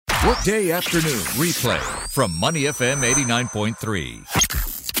Workday Afternoon Replay from Money FM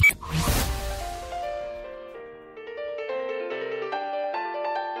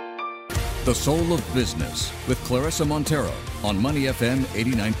 89.3. The Soul of Business with Clarissa Montero on Money FM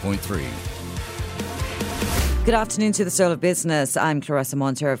 89.3. Good afternoon to the Soul of Business. I'm Clarissa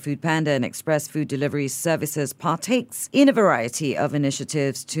Montero. Food Panda and Express Food Delivery Services partakes in a variety of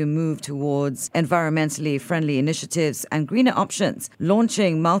initiatives to move towards environmentally friendly initiatives and greener options,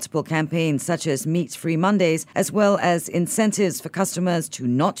 launching multiple campaigns such as Meat-Free Mondays, as well as incentives for customers to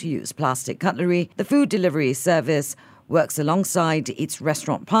not use plastic cutlery. The food delivery service works alongside its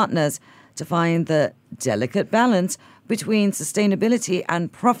restaurant partners to find the delicate balance between sustainability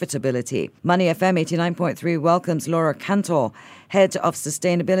and profitability. Money FM 89.3 welcomes Laura Cantor, Head of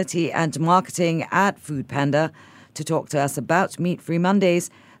Sustainability and Marketing at Food Panda, to talk to us about Meat-Free Mondays,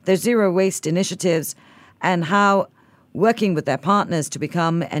 their zero waste initiatives, and how working with their partners to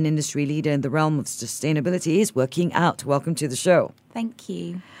become an industry leader in the realm of sustainability is working out. Welcome to the show. Thank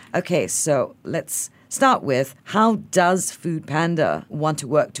you. Okay, so let's start with, how does Food Panda want to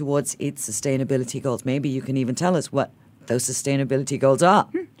work towards its sustainability goals? Maybe you can even tell us what those sustainability goals are.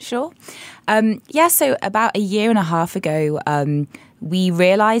 Sure. So about a year and a half ago, we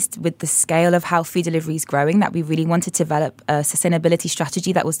realized with the scale of how food delivery is growing that we really wanted to develop a sustainability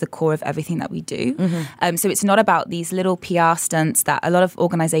strategy that was the core of everything that we do. So it's not about these little PR stunts that a lot of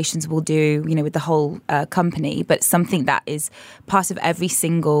organizations will do, with the whole company, but something that is part of every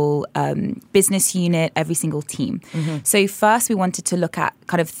single business unit, every single team. So first we wanted to look at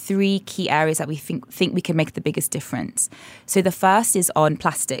kind of three key areas that we think we can make the biggest difference. So the first is on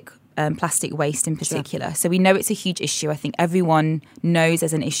plastic waste in particular. Sure. So we know it's a huge issue. I think everyone knows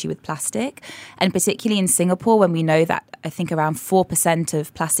there's an issue with plastic. And particularly in Singapore, when we know that I think around 4%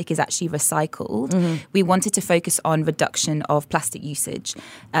 of plastic is actually recycled, we wanted to focus on reduction of plastic usage.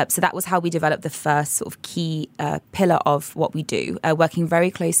 So that was how we developed the first sort of key pillar of what we do, working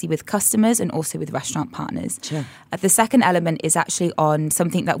very closely with customers and also with restaurant partners. Sure. The second element is actually on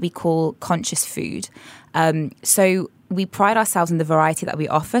something that we call conscious food. So we pride ourselves in the variety that we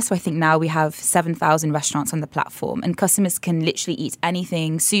offer. So I think now we have 7,000 restaurants on the platform, and customers can literally eat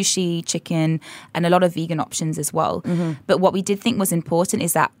anything, sushi, chicken, and a lot of vegan options as well. But what we did think was important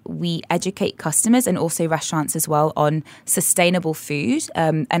is that we educate customers and also restaurants as well on sustainable food.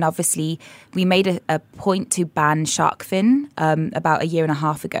 And obviously we made a point to ban shark fin about a year and a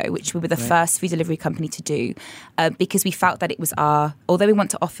half ago, which we were the first food delivery company to do, because we felt that it was although we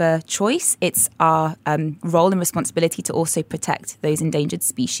want to offer choice, it's our role and responsibility to also protect those endangered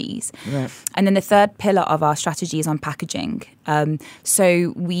species. Right. And then the third pillar of our strategy is on packaging.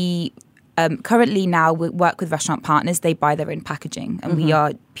 So we currently now we work with restaurant partners. They buy their own packaging, and we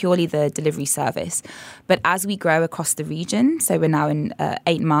are purely the delivery service. But as we grow across the region, so we're now in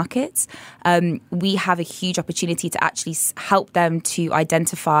 8 markets, we have a huge opportunity to actually help them to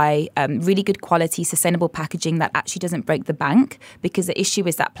identify really good quality, sustainable packaging that actually doesn't break the bank, because the issue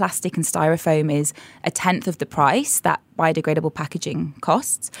is that plastic and styrofoam is 1/10 of the price that biodegradable packaging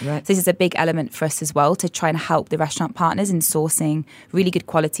costs. Right. So this is a big element for us as well, to try and help the restaurant partners in sourcing really good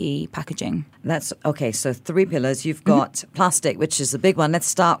quality packaging. That's okay. So 3 pillars. You've got plastic, which is a big one. Let's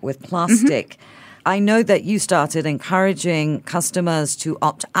start with plastic. I know that you started encouraging customers to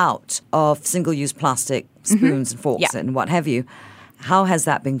opt out of single-use plastic spoons and forks and what have you. How has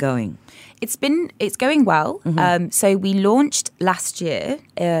that been going? It's going well. So we launched last year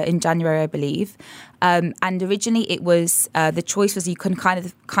in January, I believe. And originally it was, the choice was you can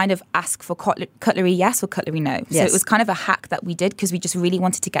kind of ask for cutlery yes or cutlery no. Yes. So it was kind of a hack that we did because we just really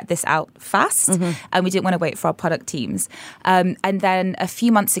wanted to get this out fast and we didn't want to wait for our product teams. And then a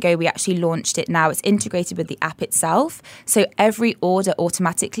few months ago, we actually launched it now. It's integrated with the app itself. So every order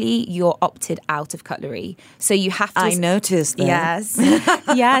automatically, you're opted out of cutlery. So you have to... I noticed that. Yes.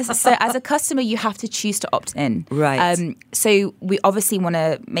 Yes. So as a customer, you have to choose to opt in. Right. So we obviously want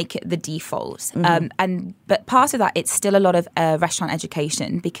to make it the default. But part of that, it's still a lot of restaurant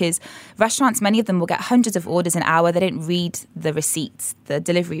education, because restaurants, many of them will get hundreds of orders an hour. They don't read the receipts, the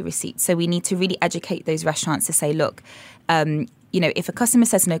delivery receipts. So we need to really educate those restaurants to say, look, if a customer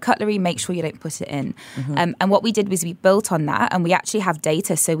says no cutlery, make sure you don't put it in. And what we did was we built on that, and we actually have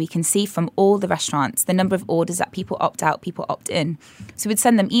data so we can see from all the restaurants the number of orders that people opt out, people opt in. So we'd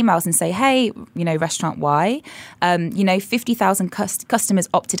send them emails and say, hey, restaurant Y, 50,000 customers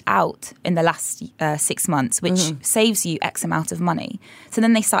opted out in the last 6 months, which saves you X amount of money. So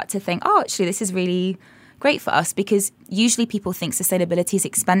then they start to think, oh, actually, this is really great for us, because usually people think sustainability is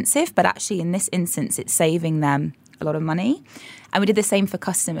expensive, but actually in this instance, it's saving them a lot of money. And we did the same for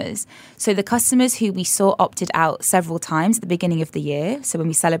customers. So the customers who we saw opted out several times at the beginning of the year, so when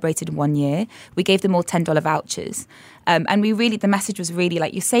we celebrated 1 year, we gave them all $10 vouchers. And the message was really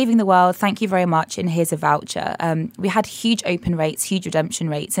like, you're saving the world, thank you very much, and here's a voucher. We had huge open rates, huge redemption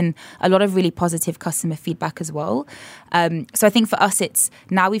rates, and a lot of really positive customer feedback as well. So I think for us, it's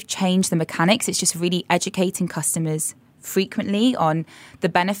now we've changed the mechanics. It's just really educating customers frequently on the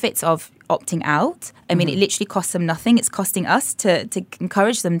benefits of opting out. I mean, it literally costs them nothing. It's costing us to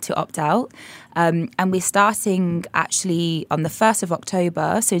encourage them to opt out. And we're starting actually on the 1st of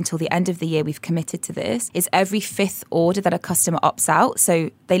October, so until the end of the year, we've committed to this, is every 5th order that a customer opts out. So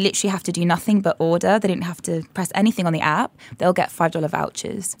they literally have to do nothing but order. They don't have to press anything on the app. They'll get $5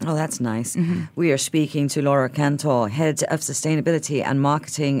 vouchers. Oh, that's nice. We are speaking to Laura Cantor, Head of Sustainability and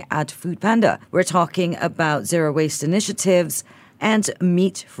Marketing at Foodpanda. We're talking about zero waste initiatives and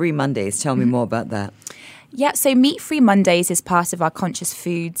Meat-Free Mondays. Tell me more about that. Yeah, so Meat-Free Mondays is part of our Conscious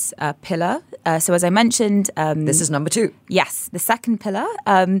Foods pillar. So as I mentioned... this is number 2. Yes, the second pillar.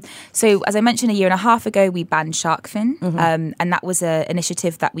 So as I mentioned, a year and a half ago, we banned shark fin. And that was an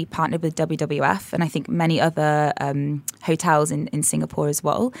initiative that we partnered with WWF and I think many other hotels in Singapore as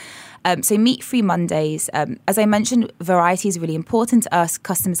well. So Meat-Free Mondays, as I mentioned, variety is really important to us.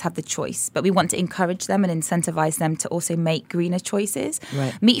 Customers have the choice, but we want to encourage them and incentivize them to also make greener choices.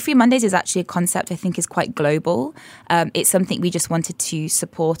 Right. Meat-Free Mondays is actually a concept I think is quite global. It's something we just wanted to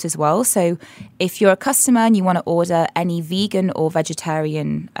support as well. So if you're a customer and you want to order any vegan or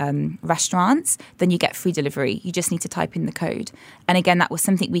vegetarian restaurants, then you get free delivery. You just need to type in the code. And again, that was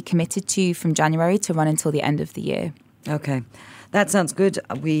something we committed to from January to run until the end of the year. Okay. That sounds good.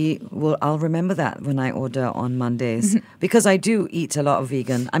 I'll remember that when I order on Mondays because I do eat a lot of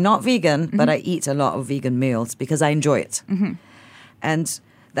vegan. I'm not vegan, but I eat a lot of vegan meals because I enjoy it. And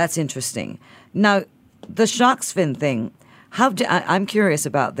that's interesting. Now, the shark's fin thing, I'm curious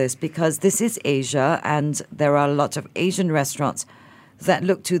about this because this is Asia and there are lots of Asian restaurants that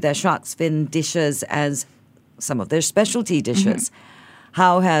look to their shark's fin dishes as some of their specialty dishes.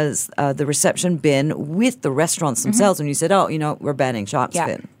 How has the reception been with the restaurants themselves when you said, we're banning shark's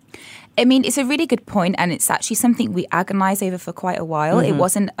fin? I mean, it's a really good point, and it's actually something we agonized over for quite a while. It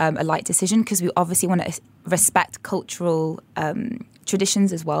wasn't a light decision because we obviously want to respect cultural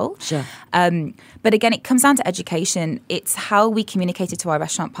traditions as well. Sure. But again, it comes down to education. It's how we communicated to our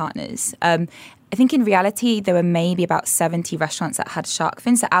restaurant partners. I think in reality, there were maybe about 70 restaurants that had shark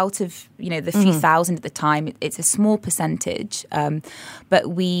fins. So out of, the few thousand at the time, it's a small percentage. But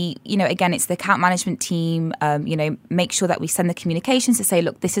we, again, it's the account management team, make sure that we send the communications to say,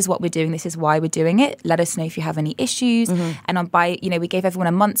 look, this is what we're doing. This is why we're doing it. Let us know if you have any issues. And we gave everyone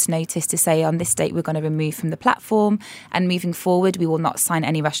a month's notice to say on this date, we're going to remove from the platform. And moving forward, we will not sign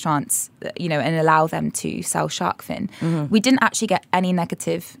any restaurants, and allow them to sell shark fin. We didn't actually get any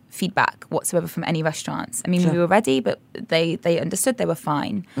negative feedback whatsoever from any restaurants. I mean, we were ready, but they understood, they were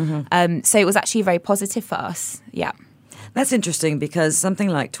fine. So it was actually very positive for us. Yeah. That's interesting because something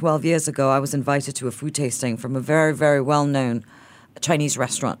like 12 years ago, I was invited to a food tasting from a very, very well-known Chinese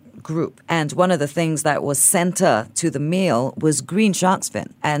restaurant group. And one of the things that was center to the meal was green shark's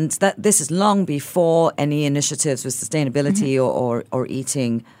fin. And this is long before any initiatives with sustainability or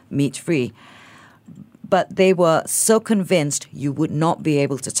eating meat-free. But they were so convinced you would not be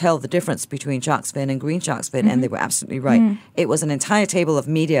able to tell the difference between shark's fin and green shark's fin, and they were absolutely right. It was an entire table of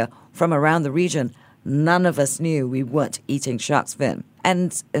media from around the region. None of us knew we weren't eating shark's fin.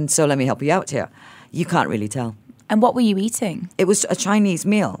 And so let me help you out here. You can't really tell. And what were you eating? It was a Chinese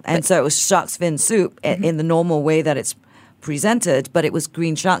meal, and so it was shark's fin soup in the normal way that it's presented, but it was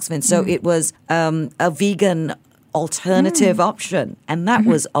green shark's fin. So it was a vegan alternative option, and that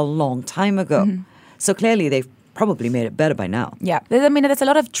was a long time ago. So clearly they've probably made it better by now. Yeah. I mean, there's a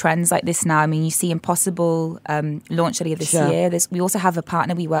lot of trends like this now. I mean, you see Impossible launch earlier this year. We also have a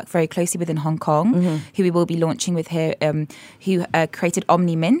partner we work very closely with in Hong Kong who we will be launching with here, who created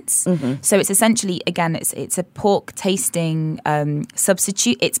Omni Mince. So it's essentially, again, it's a pork tasting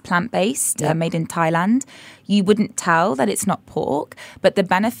substitute. It's plant-based, made in Thailand. You wouldn't tell that it's not pork, but the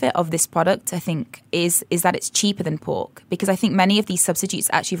benefit of this product, I think, is that it's cheaper than pork, because I think many of these substitutes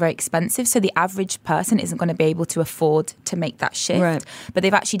are actually very expensive, so the average person isn't going to be able to afford to make that shift. Right. But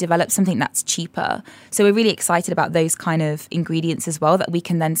they've actually developed something that's cheaper. So we're really excited about those kind of ingredients as well that we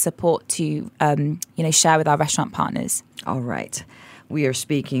can then support to, share with our restaurant partners. All right. We are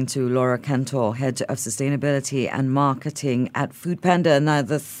speaking to Laura Cantor, Head of Sustainability and Marketing at Foodpanda. Now,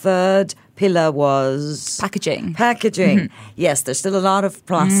 the third pillar was... Packaging. Yes, there's still a lot of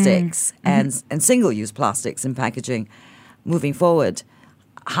plastics and single-use plastics in packaging moving forward.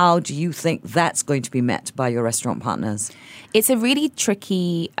 How do you think that's going to be met by your restaurant partners? It's a really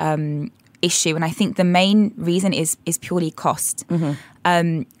tricky issue, and I think the main reason is purely cost.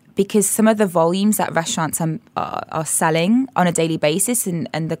 Because some of the volumes that restaurants are selling on a daily basis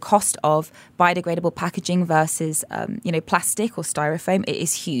and the cost of biodegradable packaging versus plastic or styrofoam, it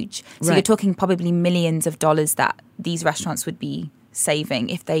is huge. So you're talking probably millions of dollars that these restaurants would be saving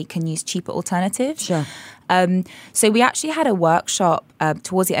if they can use cheaper alternatives. Sure. So we actually had a workshop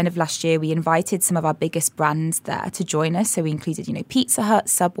towards the end of last year. We invited some of our biggest brands there to join us. So we included, Pizza Hut,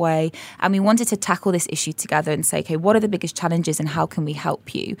 Subway, and we wanted to tackle this issue together and say, okay, what are the biggest challenges and how can we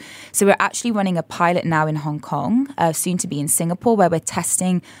help you? So we're actually running a pilot now in Hong Kong, soon to be in Singapore, where we're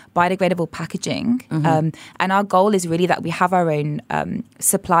testing biodegradable packaging. And our goal is really that we have our own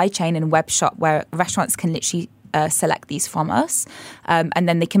supply chain and web shop where restaurants can literally select these from us, and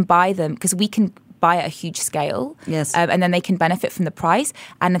then they can buy them because we can buy at a huge scale. Yes. And then they can benefit from the price.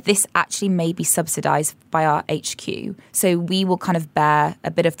 And this actually may be subsidized by our HQ. So we will kind of bear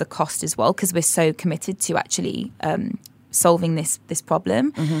a bit of the cost as well because we're so committed to actually solving this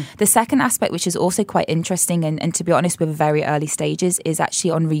problem. The second aspect, which is also quite interesting, and to be honest, we're very early stages, is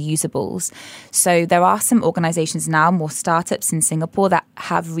actually on reusables. So there are some organizations now, more startups in Singapore, that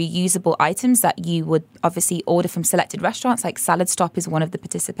have reusable items that you would obviously order from selected restaurants, like Salad Stop is one of the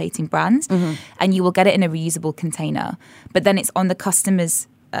participating brands, and you will get it in a reusable container. But then it's on the customer's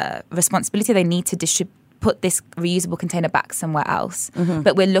responsibility. They need to put this reusable container back somewhere else.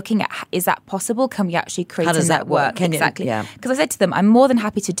 But we're looking at, is that possible? Can we actually create a network? How does that work? Exactly. Because I said to them, I'm more than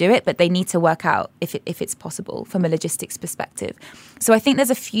happy to do it, but they need to work out if it's possible from a logistics perspective. So I think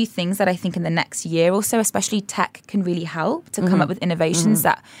there's a few things that I think in the next year or so, especially tech, can really help to come up with innovations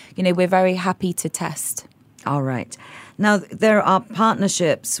that, we're very happy to test. All right. Now, there are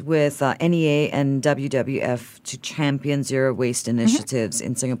partnerships with NEA and WWF to champion zero waste initiatives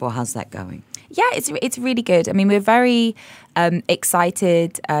in Singapore. How's that going? Yeah, it's really good. I mean, we're very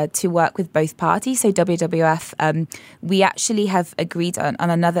excited to work with both parties. So WWF, we actually have agreed on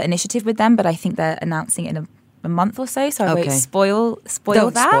another initiative with them, but I think they're announcing it in a month or so, so I won't spoil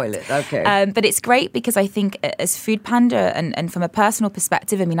Don't that. spoil it, okay. But it's great because I think as Food Panda and from a personal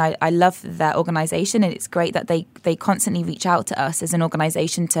perspective, I mean, I love their organisation, and it's great that they constantly reach out to us as an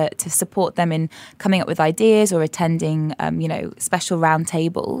organisation to support them in coming up with ideas or attending, special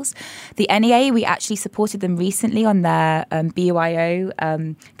roundtables. The NEA, we actually supported them recently on their BYO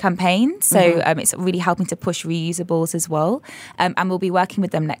campaign, so it's really helping to push reusables as well. And we'll be working with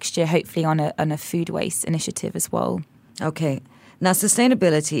them next year, hopefully on a food waste initiative as well. Okay. Now,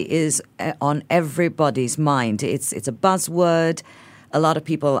 sustainability is on everybody's mind. It's a buzzword. A lot of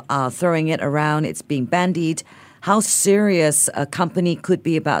people are throwing it around. It's being bandied. How serious a company could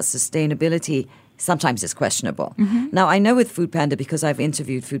be about sustainability, sometimes it's questionable. Now, I know with Food Panda, because I've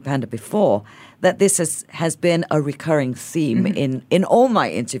interviewed Food Panda before, that this has been a recurring theme in all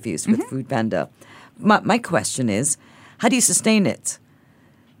my interviews with Food Panda. My question is, how do you sustain it?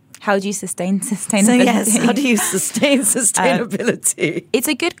 How do you sustain sustainability? So yes, how do you sustain sustainability? It's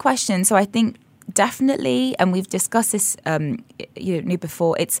a good question. So I think definitely, and we've discussed this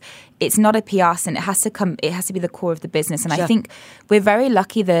before, it's not a PR stunt. It has to be the core of the business. And I think we're very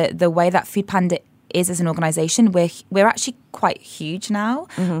lucky the way that Food Panda is as an organisation. We're actually quite huge now,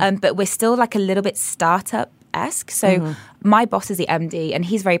 but we're still like a little bit startup-esque. So my boss is the MD, and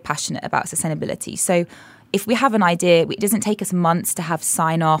he's very passionate about sustainability. So if we have an idea, it doesn't take us months to have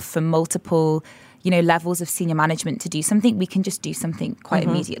sign-off from multiple, levels of senior management to do something. We can just do something quite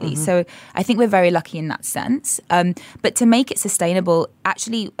immediately. So I think we're very lucky in that sense. But to make it sustainable,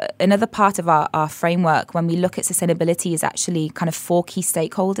 actually, another part of our framework when we look at sustainability is actually kind of 4 key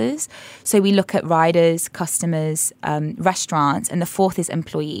stakeholders. So we look at riders, customers, restaurants, and the 4th is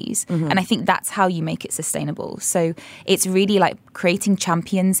employees. And I think that's how you make it sustainable. So it's really like creating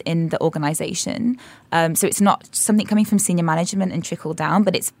champions in the organization. So it's not something coming from senior management and trickle down,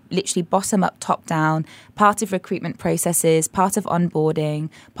 but it's literally bottom up, top down, part of recruitment processes, part of onboarding,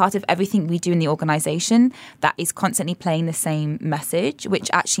 part of everything we do in the organization that is constantly playing the same message,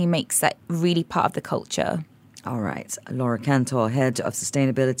 which actually makes that really part of the culture. All right. Laura Cantor, Head of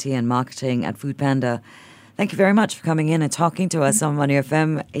Sustainability and Marketing at Food Panda. Thank you very much for coming in and talking to us on Money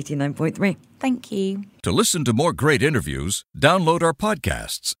FM 89.3. Thank you. To listen to more great interviews, download our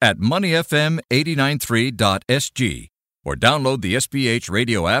podcasts at moneyfm893.sg or download the SPH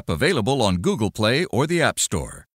radio app available on Google Play or the App Store.